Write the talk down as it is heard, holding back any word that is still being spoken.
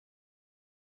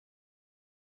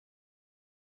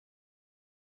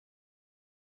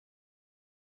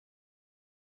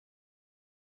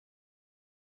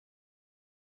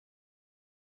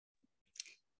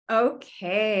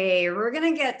Okay, we're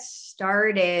going to get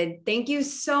started. Thank you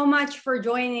so much for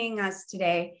joining us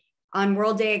today on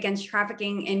World Day Against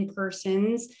Trafficking in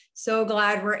Persons. So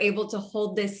glad we're able to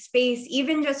hold this space,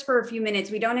 even just for a few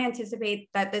minutes. We don't anticipate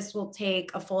that this will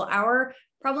take a full hour,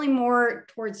 probably more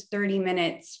towards 30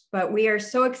 minutes, but we are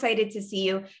so excited to see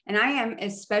you. And I am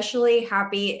especially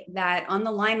happy that on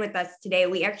the line with us today,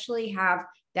 we actually have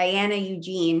Dayana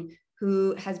Eugene,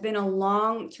 who has been a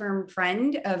long-term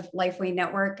friend of LifeWay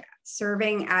Network,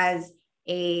 serving as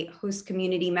a host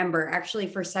community member, actually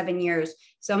for 7 years.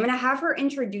 So I'm gonna have her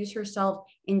introduce herself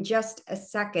in just a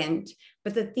second,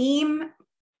 but the theme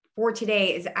for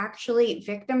today is actually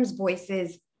victims'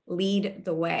 voices lead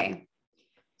the way.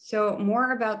 So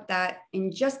more about that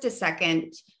in just a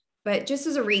second, but just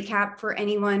as a recap for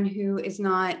anyone who is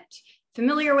not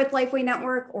familiar with LifeWay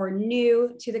Network or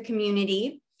new to the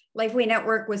community, LifeWay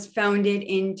Network was founded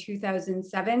in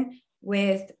 2007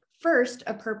 with first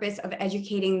a purpose of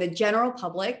educating the general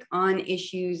public on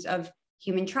issues of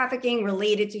human trafficking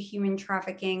related to human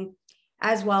trafficking,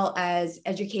 as well as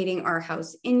educating our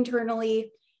house internally,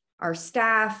 our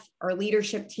staff, our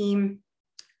leadership team,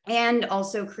 and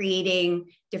also creating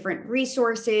different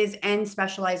resources and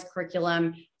specialized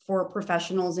curriculum for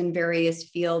professionals in various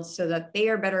fields so that they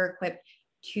are better equipped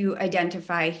to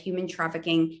identify human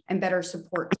trafficking and better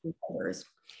support survivors.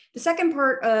 The second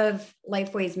part of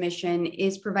LifeWay's mission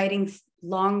is providing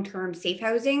long-term safe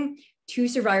housing to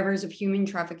survivors of human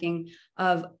trafficking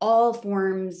of all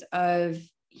forms of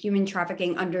human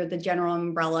trafficking under the general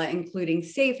umbrella, including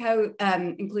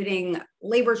including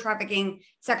labor trafficking,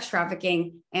 sex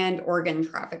trafficking, and organ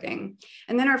trafficking.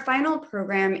 And then our final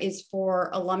program is for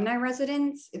alumni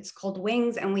residents. It's called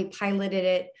Wings, and we piloted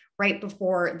it right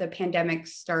before the pandemic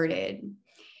started.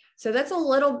 So that's a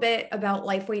little bit about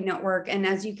LifeWay Network. And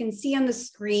as you can see on the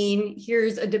screen,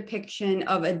 here's a depiction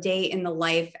of a day in the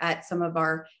life at some of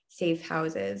our safe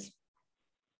houses.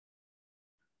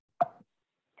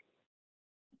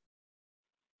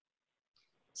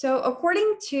 So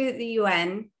according to the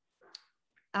UN,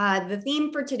 the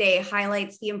theme for today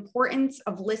highlights the importance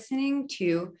of listening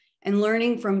to and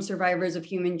learning from survivors of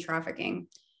human trafficking.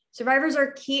 Survivors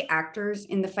are key actors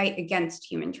in the fight against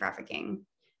human trafficking.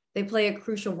 They play a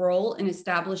crucial role in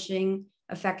establishing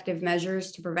effective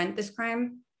measures to prevent this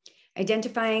crime,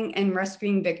 identifying and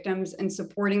rescuing victims, and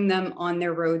supporting them on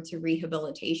their road to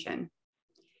rehabilitation.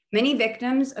 Many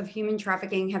victims of human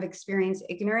trafficking have experienced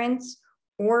ignorance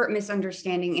or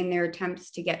misunderstanding in their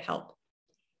attempts to get help.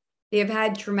 They have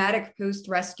had traumatic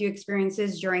post-rescue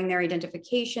experiences during their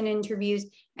identification interviews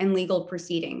and legal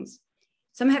proceedings.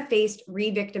 Some have faced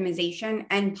re-victimization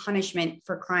and punishment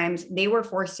for crimes they were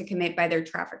forced to commit by their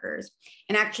traffickers.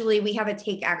 And actually, we have a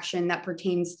take action that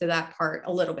pertains to that part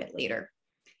a little bit later.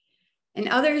 And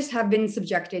others have been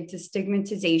subjected to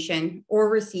stigmatization or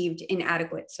received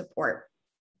inadequate support.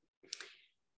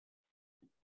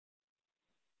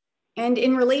 And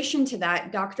in relation to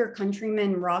that, Dr.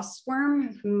 Countryman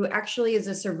Rossworm, who actually is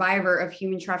a survivor of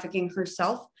human trafficking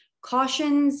herself,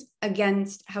 cautions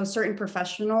against how certain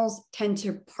professionals tend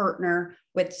to partner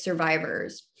with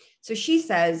survivors. So she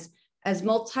says, as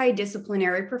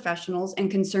multidisciplinary professionals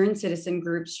and concerned citizen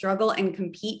groups struggle and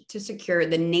compete to secure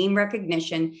the name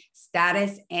recognition,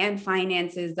 status, and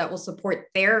finances that will support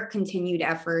their continued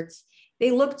efforts, they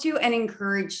look to and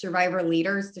encourage survivor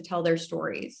leaders to tell their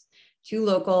stories to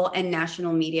local and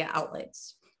national media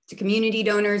outlets, to community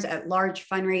donors at large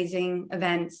fundraising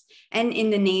events, and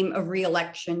in the name of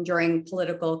re-election during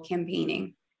political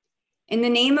campaigning. In the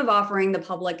name of offering the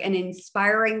public an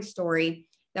inspiring story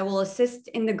that will assist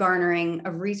in the garnering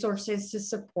of resources to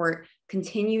support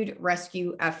continued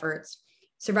rescue efforts,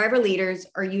 survivor leaders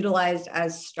are utilized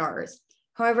as stars.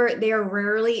 However, they are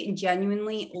rarely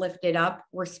genuinely lifted up,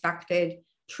 respected,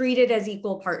 treated as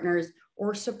equal partners,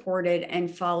 or supported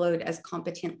and followed as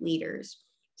competent leaders.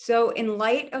 So in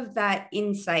light of that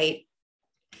insight,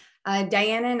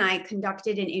 Dayana and I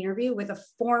conducted an interview with a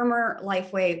former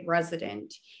LifeWay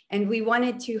resident, and we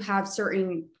wanted to have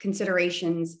certain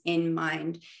considerations in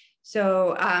mind.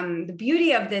 So the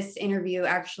beauty of this interview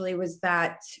actually was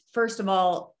that, first of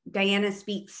all, Dayana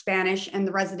speaks Spanish and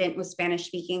the resident was Spanish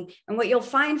speaking. And what you'll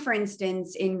find, for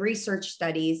instance, in research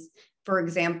studies, for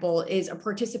example, is a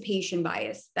participation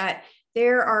bias, that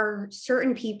there are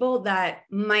certain people that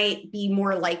might be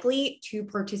more likely to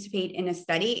participate in a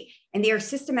study, and they are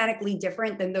systematically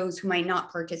different than those who might not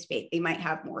participate. They might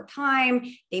have more time,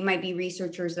 they might be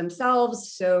researchers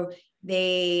themselves, so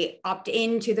they opt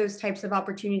into those types of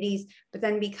opportunities. But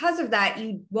then because of that,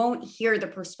 you won't hear the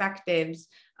perspectives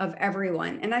of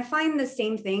everyone. And I find the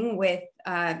same thing with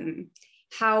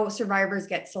how survivors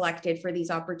get selected for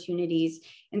these opportunities.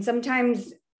 And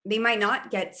sometimes they might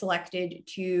not get selected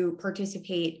to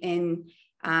participate in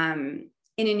an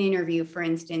interview, for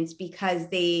instance, because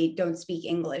they don't speak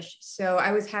English. So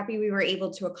I was happy we were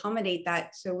able to accommodate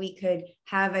that so we could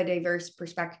have a diverse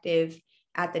perspective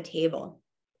at the table.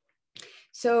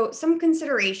 So some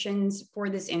considerations for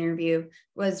this interview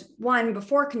was, one,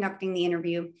 before conducting the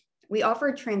interview, we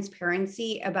offered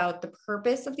transparency about the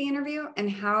purpose of the interview and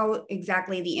how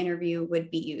exactly the interview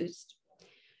would be used.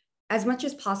 As much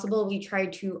as possible, we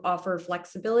tried to offer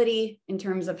flexibility in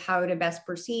terms of how to best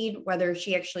proceed, whether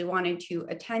she actually wanted to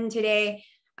attend today.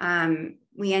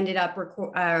 We ended up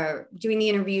doing the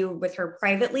interview with her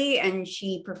privately, and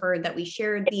she preferred that we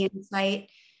shared the insight.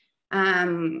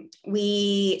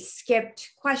 We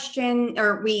skipped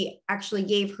we actually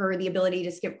gave her the ability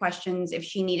to skip questions if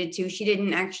she needed to. She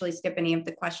didn't actually skip any of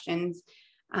the questions.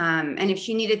 And if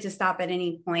she needed to stop at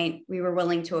any point, we were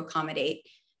willing to accommodate.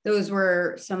 Those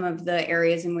were some of the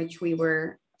areas in which we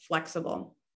were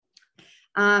flexible.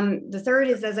 The third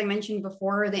is, as I mentioned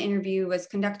before, the interview was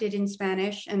conducted in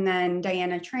Spanish and then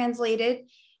Dayana translated.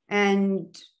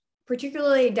 And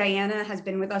particularly Dayana has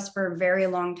been with us for a very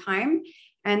long time.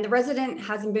 And the resident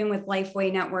hasn't been with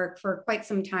LifeWay Network for quite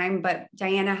some time, but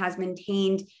Dayana has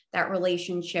maintained that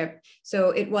relationship.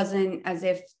 So it wasn't as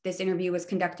if this interview was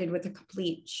conducted with a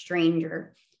complete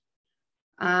stranger.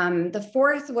 The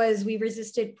fourth was we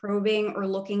resisted probing or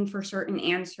looking for certain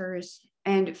answers.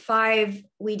 And 5,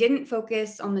 we didn't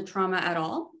focus on the trauma at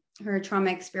all, her trauma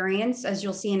experience. As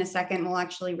you'll see in a second, we'll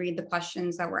actually read the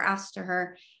questions that were asked to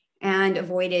her, and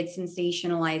avoided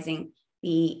sensationalizing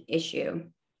the issue.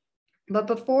 But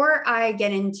before I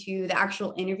get into the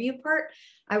actual interview part,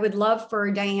 I would love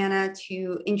for Dayana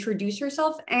to introduce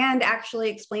herself and actually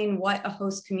explain what a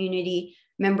host community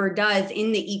member does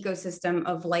in the ecosystem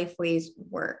of LifeWay's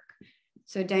work.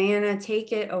 So Dayana,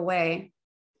 take it away.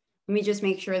 Let me just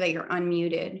make sure that you're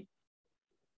unmuted.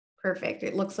 Perfect.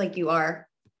 It looks like you are.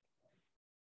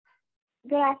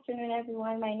 Good afternoon,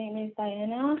 everyone. My name is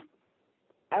Dayana.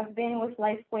 I've been with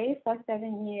LifeWay for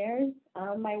 7 years.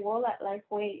 My role at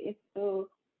LifeWay is to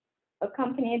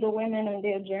accompany the women on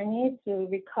their journey to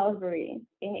recovery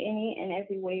in any and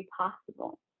every way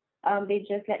possible. They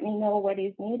just let me know what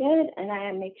is needed, and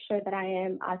I make sure that I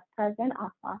am as present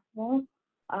as possible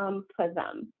for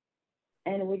them.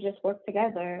 And we just work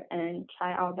together and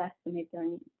try our best to meet their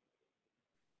needs.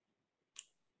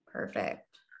 Perfect.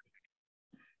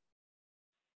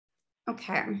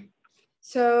 Okay.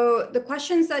 So the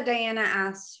questions that Dayana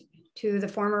asked to the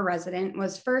former resident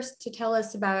was, first, to tell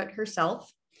us about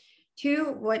herself.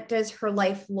 2, what does her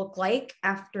life look like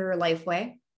after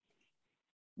LifeWay?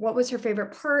 What was her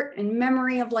favorite part and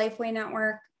memory of LifeWay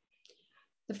Network?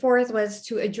 The 4th was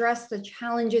to address the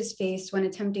challenges faced when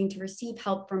attempting to receive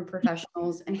help from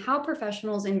professionals and how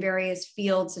professionals in various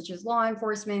fields such as law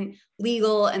enforcement,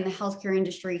 legal, and the healthcare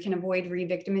industry can avoid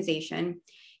re-victimization.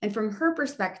 And from her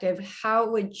perspective, how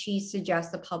would she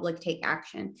suggest the public take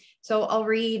action? So I'll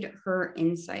read her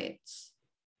insights.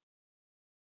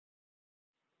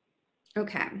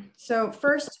 Okay, so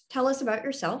first, tell us about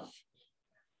yourself.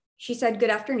 She said, "Good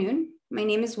afternoon. My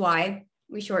name is Y."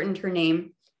 We shortened her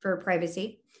name for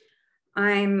privacy.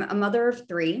 "I'm a mother of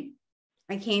 3.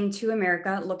 I came to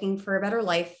America looking for a better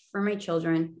life for my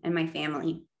children and my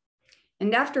family.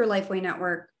 And after LifeWay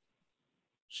Network,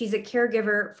 she's a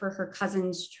caregiver for her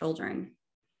cousin's children."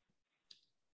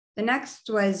 The next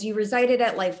was, "You resided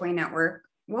at LifeWay Network.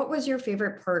 What was your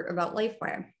favorite part about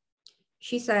LifeWay?"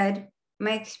 She said,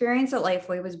 "My experience at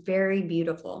LifeWay was very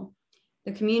beautiful.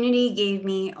 The community gave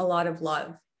me a lot of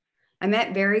love. I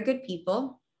met very good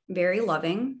people, very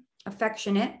loving,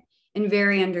 affectionate, and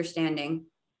very understanding.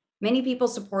 Many people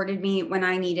supported me when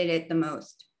I needed it the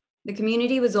most. The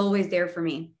community was always there for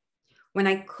me. When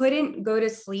I couldn't go to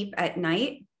sleep at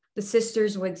night, the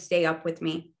sisters would stay up with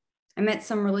me. I met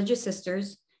some religious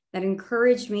sisters that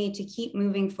encouraged me to keep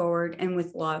moving forward and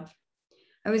with love.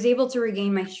 I was able to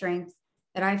regain my strength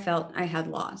that I felt I had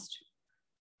lost."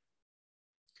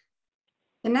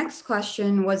 The next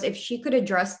question was if she could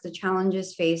address the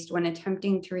challenges faced when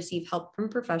attempting to receive help from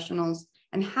professionals,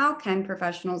 and how can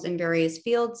professionals in various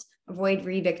fields avoid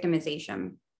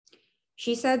re-victimization.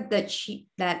 She said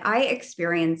that I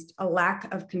experienced a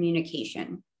lack of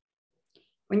communication.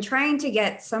 When trying to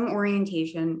get some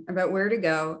orientation about where to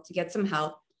go to get some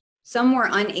help, some were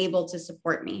unable to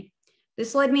support me.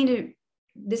 This led me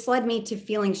to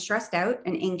feeling stressed out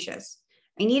and anxious.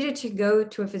 I needed to go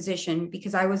to a physician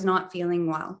because I was not feeling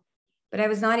well, but I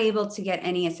was not able to get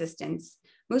any assistance.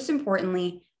 Most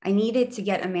importantly, I needed to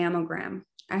get a mammogram.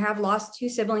 I have lost 2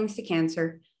 siblings to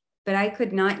cancer, but I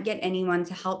could not get anyone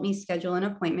to help me schedule an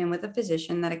appointment with a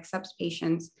physician that accepts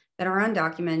patients that are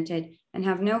undocumented and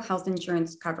have no health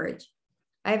insurance coverage.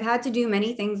 I have had to do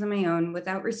many things on my own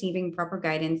without receiving proper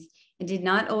guidance and did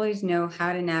not always know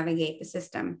how to navigate the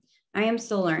system. I am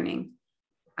still learning.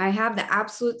 I have the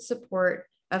absolute support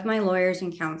of my lawyers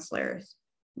and counselors.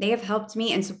 They have helped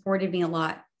me and supported me a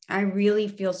lot. I really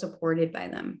feel supported by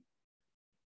them.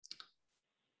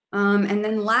 And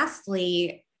then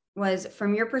lastly was,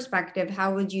 from your perspective,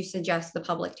 how would you suggest the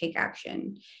public take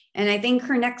action? And I think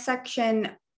her next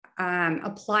section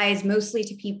applies mostly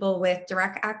to people with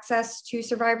direct access to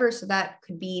survivors. So that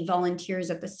could be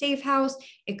volunteers at the Safe House.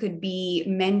 It could be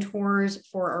mentors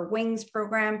for our Wings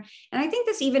program. And I think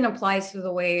this even applies to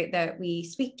the way that we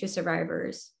speak to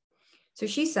survivors. So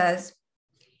she says,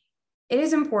 it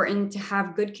is important to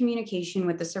have good communication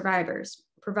with the survivors.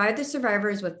 Provide the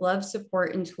survivors with love,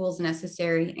 support, and tools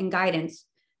necessary and guidance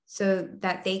so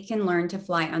that they can learn to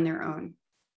fly on their own.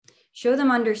 Show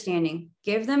them understanding,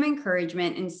 give them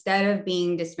encouragement instead of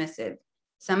being dismissive.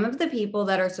 Some of the people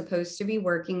that are supposed to be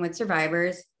working with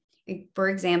survivors, for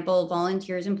example,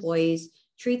 volunteers, employees,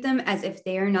 treat them as if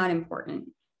they are not important.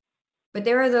 But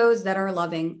there are those that are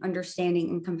loving, understanding,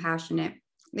 and compassionate.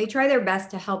 They try their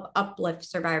best to help uplift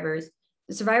survivors.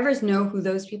 The survivors know who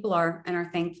those people are and are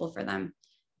thankful for them.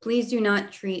 Please do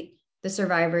not treat the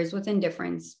survivors with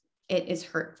indifference. It is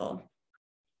hurtful.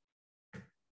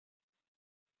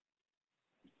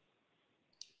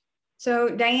 So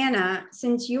Dayana,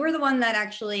 since you were the one that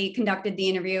actually conducted the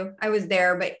interview, I was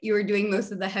there, but you were doing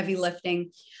most of the heavy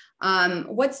lifting.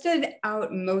 What stood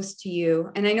out most to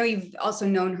you? And I know you've also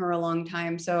known her a long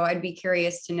time, so I'd be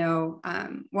curious to know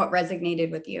what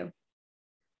resonated with you.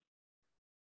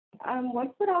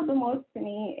 What stood out the most to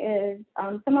me is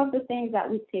some of the things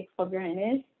that we take for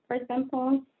granted. For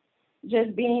example,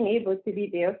 just being able to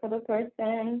be there for the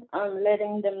person,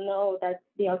 letting them know that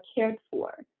they are cared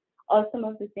for, or some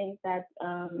of the things that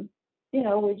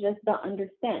we just don't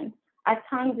understand. At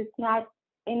times, it's not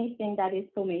anything that is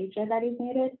so major that is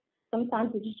needed.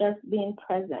 Sometimes it's just being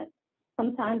present.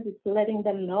 Sometimes it's letting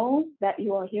them know that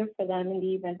you are here for them in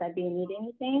the event that they need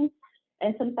anything.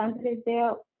 And sometimes it is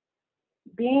there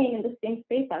being in the same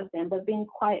space as them, but being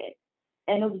quiet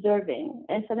and observing,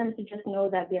 and for them to just know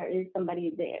that there is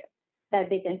somebody there that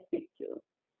they can speak to.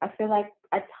 I feel like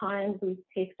at times we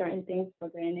take certain things for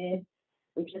granted.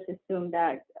 We just assume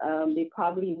that they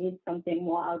probably need something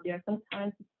more out there.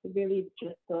 Sometimes it's really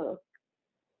just the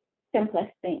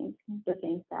simplest things, the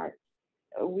things that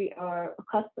we are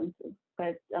accustomed to.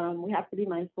 But we have to be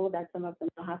mindful that some of them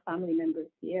don't have family members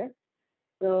here.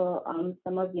 So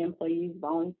some of the employees,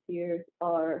 volunteers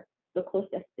are the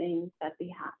closest things that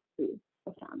they have to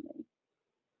a family.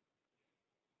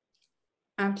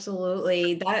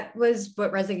 Absolutely. That was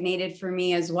what resonated for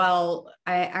me as well.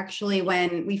 I actually,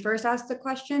 when we first asked the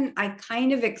question, I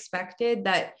kind of expected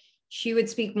that she would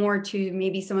speak more to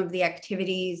maybe some of the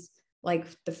activities like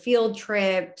the field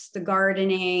trips, the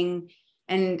gardening.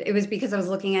 And it was because I was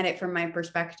looking at it from my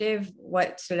perspective,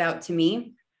 what stood out to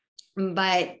me.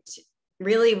 But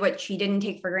really what she didn't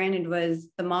take for granted was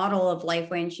the model of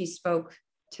LifeWay, and she spoke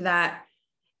to that,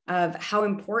 of how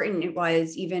important it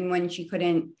was, even when she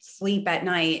couldn't sleep at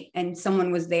night and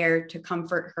someone was there to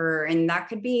comfort her. And that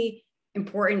could be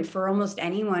important for almost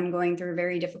anyone going through a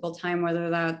very difficult time, whether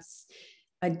that's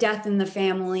a death in the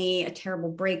family, a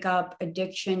terrible breakup,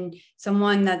 addiction,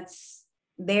 someone that's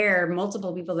there,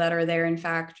 multiple people that are there, in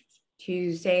fact,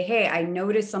 to say, hey, I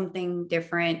noticed something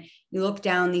different. You look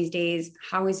down these days,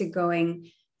 how is it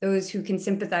going? Those who can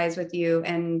sympathize with you.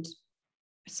 And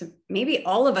so maybe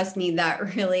all of us need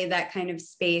that, really, that kind of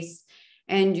space.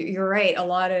 And you're right, a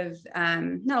lot of,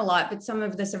 not a lot, but some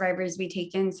of the survivors we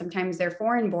take in, sometimes they're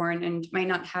foreign born and might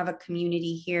not have a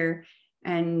community here.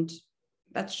 And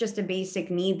that's just a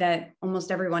basic need that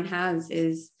almost everyone has,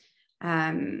 is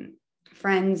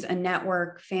friends, a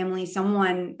network, family,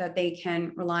 someone that they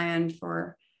can rely on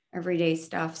for everyday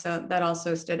stuff. So that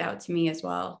also stood out to me as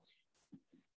well.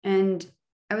 And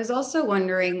I was also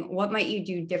wondering, what might you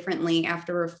do differently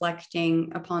after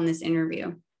reflecting upon this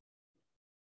interview?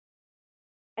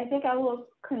 I think I will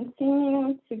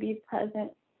continue to be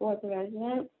present for the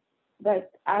residents,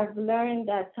 but I've learned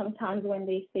that sometimes when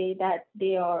they say that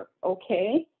they are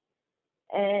okay,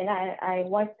 and I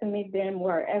want to meet them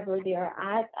wherever they are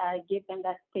at, I give them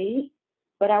that space,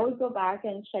 but I would go back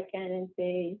and check in and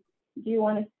say, do you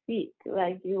want to speak?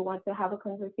 Like, do you want to have a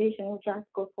conversation? We'll just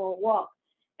go for a walk.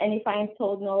 And if I'm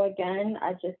told no again,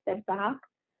 I just step back.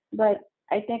 But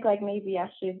I think like maybe I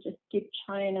should just keep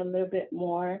trying a little bit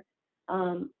more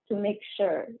to make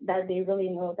sure that they really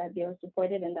know that they're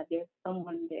supported and that there's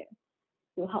someone there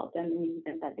to help them in the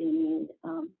event that they need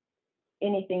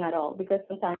anything at all, because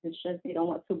sometimes it's just they don't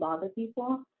want to bother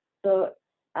people. So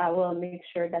I will make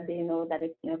sure that they know that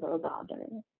it's never a bother.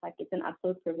 Like it's an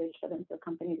absolute privilege for them to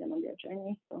accompany them on their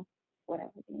journey. So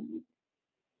whatever they need.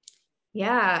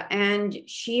 Yeah. And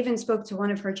she even spoke to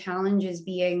one of her challenges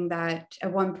being that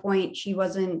at one point she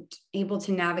wasn't able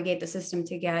to navigate the system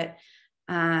to get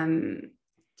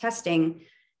testing.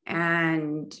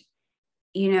 And,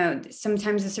 you know,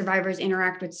 sometimes the survivors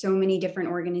interact with so many different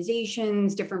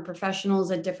organizations, different professionals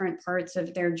at different parts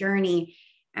of their journey.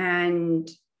 And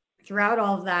throughout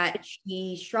all of that,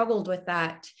 she struggled with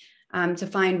that to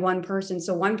find one person.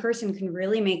 So one person can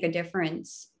really make a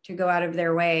difference to go out of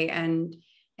their way. And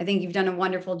I think you've done a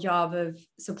wonderful job of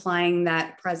supplying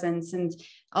that presence. And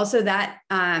also that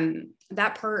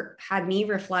that part had me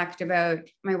reflect about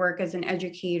my work as an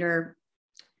educator,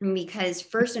 because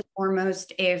first and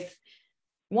foremost, if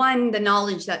one, the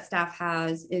knowledge that staff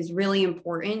has is really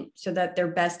important so that they're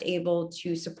best able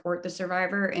to support the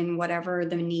survivor in whatever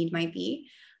the need might be.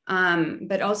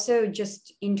 But also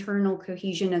just internal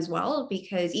cohesion as well,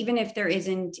 because even if there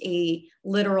isn't a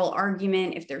literal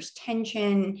argument, if there's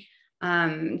tension,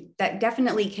 that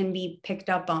definitely can be picked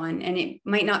up on, and it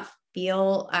might not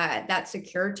feel that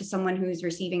secure to someone who's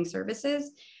receiving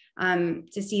services,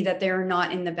 to see that they're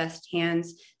not in the best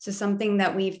hands. So something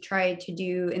that we've tried to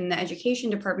do in the education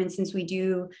department, since we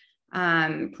do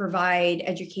provide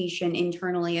education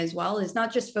internally as well, is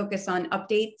not just focus on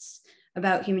updates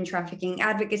about human trafficking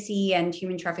advocacy and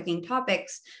human trafficking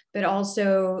topics, but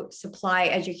also supply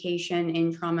education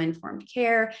in trauma-informed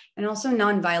care and also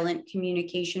nonviolent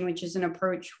communication, which is an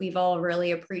approach we've all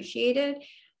really appreciated.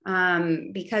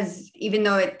 Because even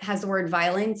though it has the word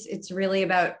violence, it's really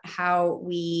about how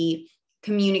we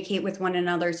communicate with one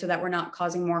another so that we're not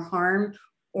causing more harm,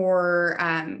 or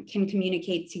can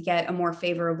communicate to get a more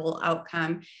favorable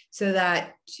outcome. So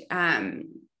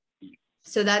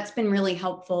that's been really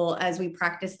helpful as we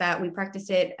practice that. We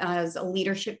practice it as a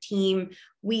leadership team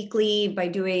weekly by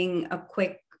doing a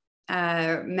quick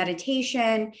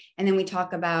meditation, and then we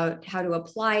talk about how to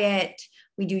apply it.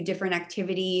 We do different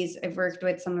activities. I've worked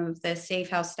with some of the Safe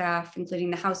House staff,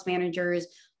 including the house managers,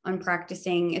 on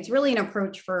practicing. It's really an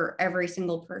approach for every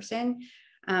single person.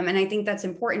 And I think that's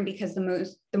important because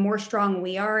the more strong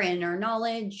we are in our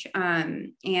knowledge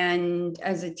and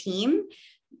as a team,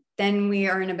 then we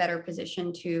are in a better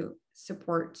position to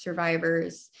support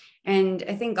survivors. And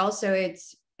I think also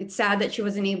it's sad that she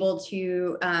wasn't able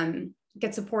to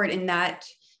get support in that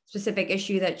specific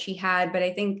issue that she had. But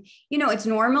I think, you know, it's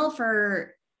normal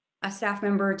for a staff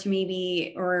member to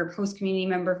maybe, or host community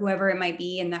member, whoever it might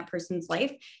be in that person's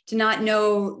life, to not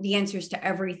know the answers to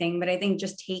everything. But I think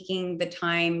just taking the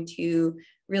time to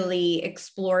really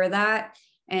explore that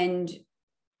and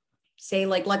say,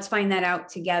 like, let's find that out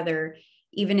together,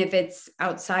 even if it's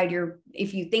outside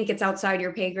if you think it's outside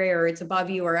your pay grade or it's above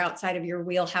you or outside of your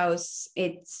wheelhouse,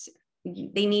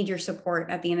 they need your support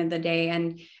at the end of the day.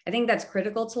 And I think that's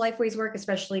critical to LifeWay's work,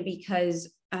 especially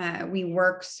because we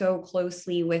work so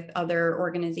closely with other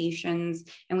organizations,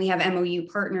 and we have MOU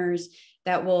partners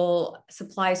that will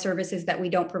supply services that we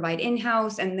don't provide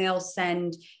in-house, and they'll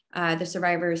send the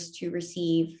survivors to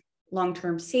receive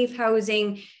long-term safe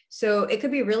housing. So it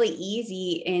could be really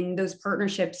easy in those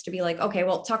partnerships to be like, okay,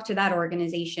 well, talk to that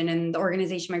organization, and the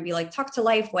organization might be like, talk to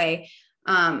LifeWay.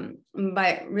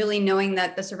 But really knowing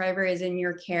that the survivor is in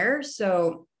your care.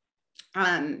 So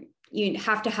you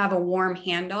have to have a warm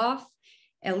handoff,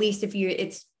 at least if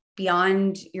it's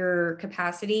beyond your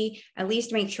capacity, at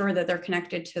least make sure that they're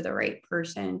connected to the right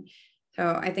person.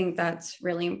 So I think that's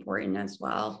really important as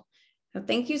well. So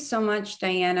thank you so much,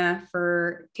 Dayana,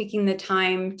 for taking the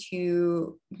time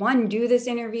to, one, do this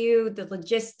interview, the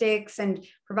logistics, and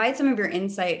provide some of your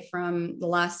insight from the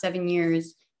last 7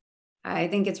 years. I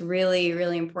think it's really,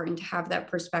 really important to have that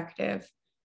perspective.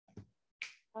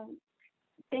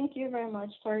 Thank you very much,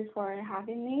 Tori, for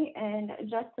having me. And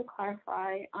just to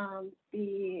clarify,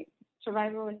 the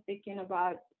survivor was speaking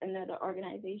about another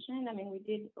organization. I mean, we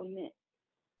did omit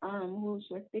who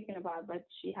she was speaking about, but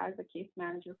she has a case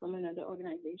manager from another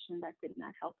organization that could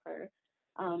not help her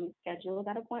schedule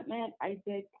that appointment. I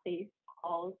did place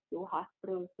calls to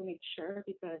hospitals to make sure,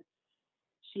 because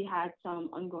she had some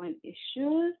ongoing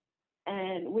issues,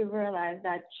 and we realized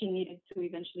that she needed to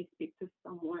eventually speak to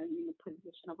someone in a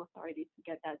position of authority to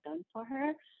get that done for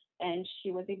her. And she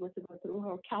was able to go through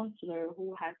her counselor,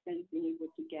 who has since been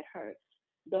able to get her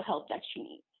the help that she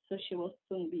needs. So she will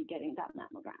soon be getting that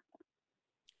mammogram.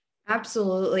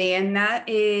 Absolutely. And that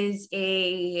is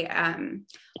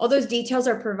all those details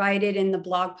are provided in the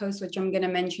blog post, which I'm going to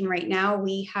mention right now.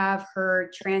 We have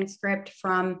her transcript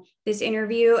from this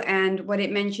interview. And what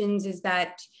it mentions is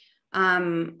that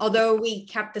although we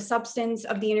kept the substance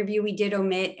of the interview, we did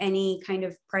omit any kind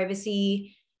of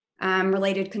privacy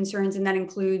related concerns. And that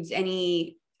includes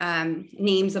any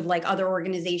names of like other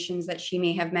organizations that she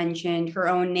may have mentioned, her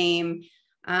own name.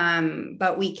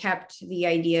 But we kept the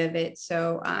idea of it.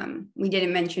 So we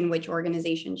didn't mention which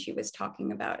organization she was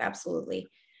talking about. Absolutely.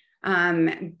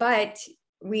 But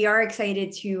we are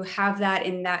excited to have that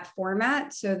in that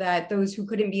format so that those who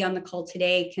couldn't be on the call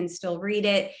today can still read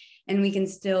it and we can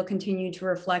still continue to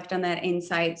reflect on that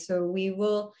insight. So we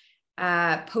will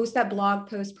post that blog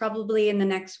post probably in the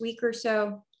next week or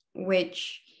so,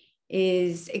 which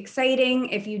is exciting.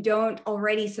 If you don't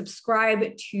already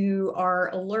subscribe to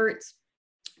our alerts,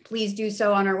 please do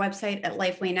so on our website at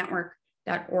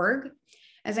lifewaynetwork.org.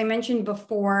 As I mentioned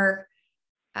before,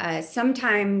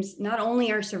 sometimes not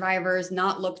only are survivors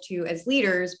not looked to as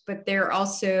leaders, but they're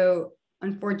also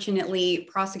unfortunately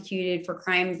prosecuted for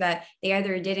crimes that they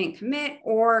either didn't commit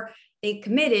or they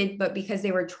committed, but because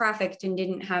they were trafficked and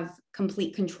didn't have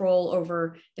complete control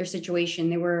over their situation,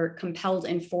 they were compelled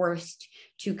and forced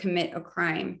to commit a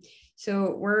crime.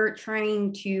 So we're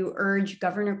trying to urge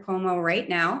Governor Cuomo right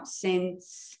now,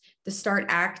 since the START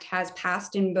Act has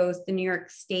passed in both the New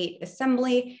York State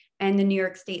Assembly and the New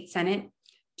York State Senate,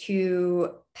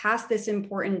 to pass this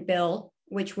important bill,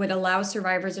 which would allow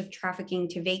survivors of trafficking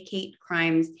to vacate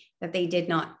crimes that they did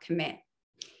not commit.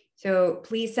 So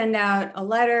please send out a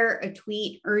letter, a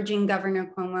tweet urging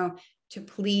Governor Cuomo to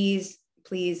please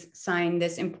sign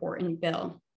this important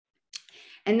bill.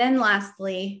 And then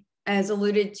lastly, as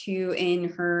alluded to in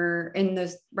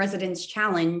the residents'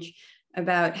 challenge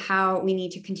about how we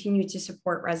need to continue to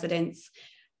support residents,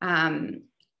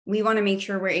 we want to make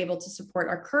sure we're able to support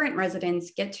our current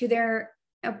residents get to their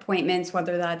appointments,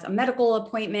 whether that's a medical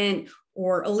appointment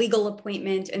or a legal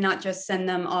appointment, and not just send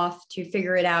them off to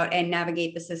figure it out and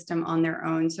navigate the system on their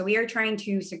own. So we are trying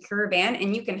to secure a van,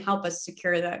 and you can help us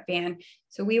secure that van.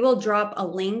 So we will drop a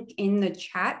link in the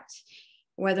chat,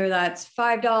 whether that's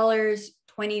 $5,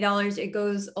 $20, it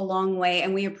goes a long way.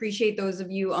 And we appreciate those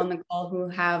of you on the call who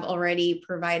have already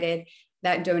provided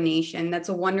that donation. That's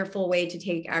a wonderful way to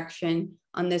take action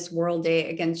on this World Day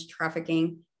Against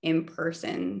Trafficking in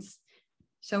Persons.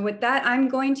 So with that, I'm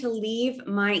going to leave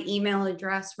my email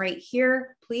address right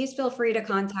here. Please feel free to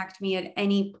contact me at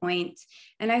any point.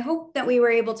 And I hope that we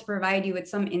were able to provide you with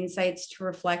some insights to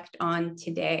reflect on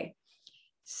today.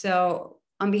 So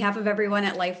on behalf of everyone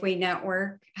at LifeWay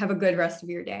Network, have a good rest of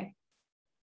your day.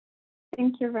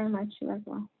 Thank you very much, you as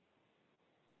well.